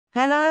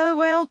Hello,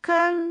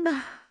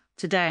 welcome.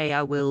 Today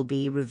I will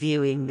be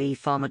reviewing the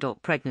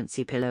Pharmedoc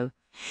pregnancy pillow.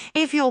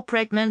 If you're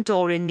pregnant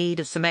or in need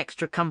of some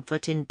extra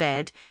comfort in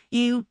bed,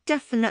 you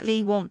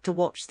definitely want to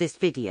watch this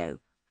video.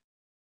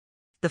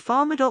 The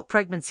Pharmedoc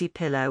pregnancy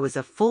pillow is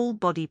a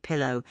full-body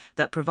pillow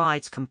that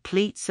provides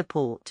complete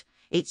support.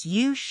 Its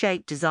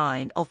U-shaped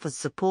design offers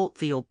support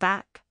for your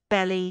back,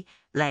 belly,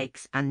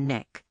 legs and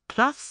neck.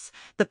 Plus,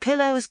 the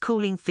pillow's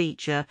cooling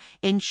feature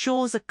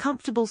ensures a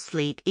comfortable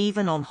sleep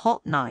even on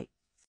hot nights.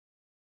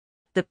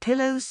 The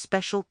pillow's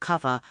special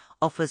cover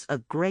offers a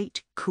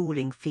great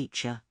cooling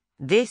feature.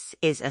 This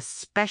is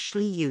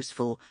especially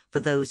useful for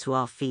those who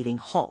are feeling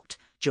hot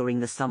during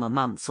the summer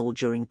months or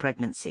during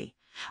pregnancy.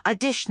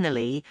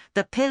 Additionally,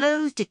 the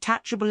pillow's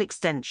detachable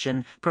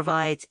extension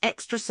provides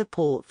extra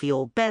support for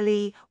your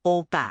belly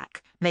or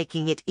back,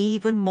 making it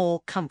even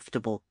more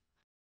comfortable.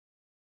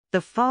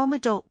 The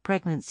Pharmedoc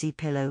pregnancy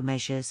pillow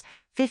measures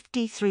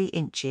 53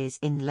 inches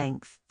in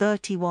length,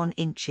 31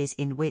 inches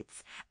in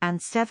width,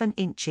 and 7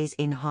 inches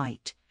in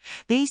height.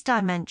 These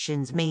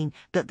dimensions mean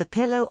that the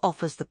pillow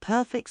offers the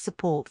perfect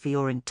support for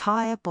your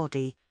entire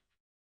body.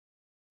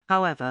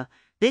 However,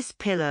 this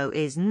pillow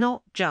is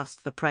not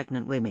just for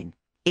pregnant women.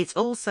 It's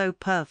also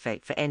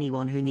perfect for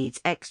anyone who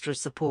needs extra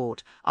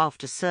support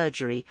after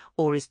surgery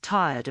or is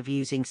tired of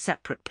using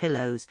separate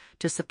pillows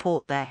to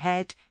support their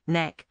head,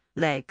 neck,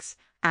 legs,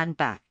 and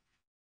back.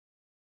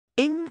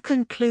 In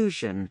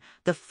conclusion,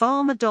 the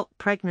Pharmedoc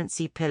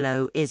pregnancy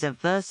pillow is a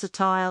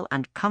versatile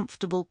and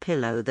comfortable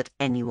pillow that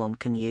anyone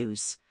can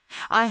use.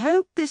 I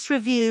hope this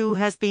review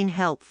has been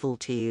helpful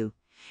to you.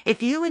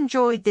 If you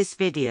enjoyed this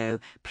video,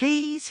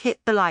 please hit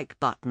the like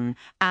button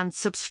and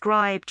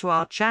subscribe to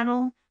our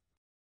channel.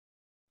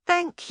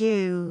 Thank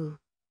you.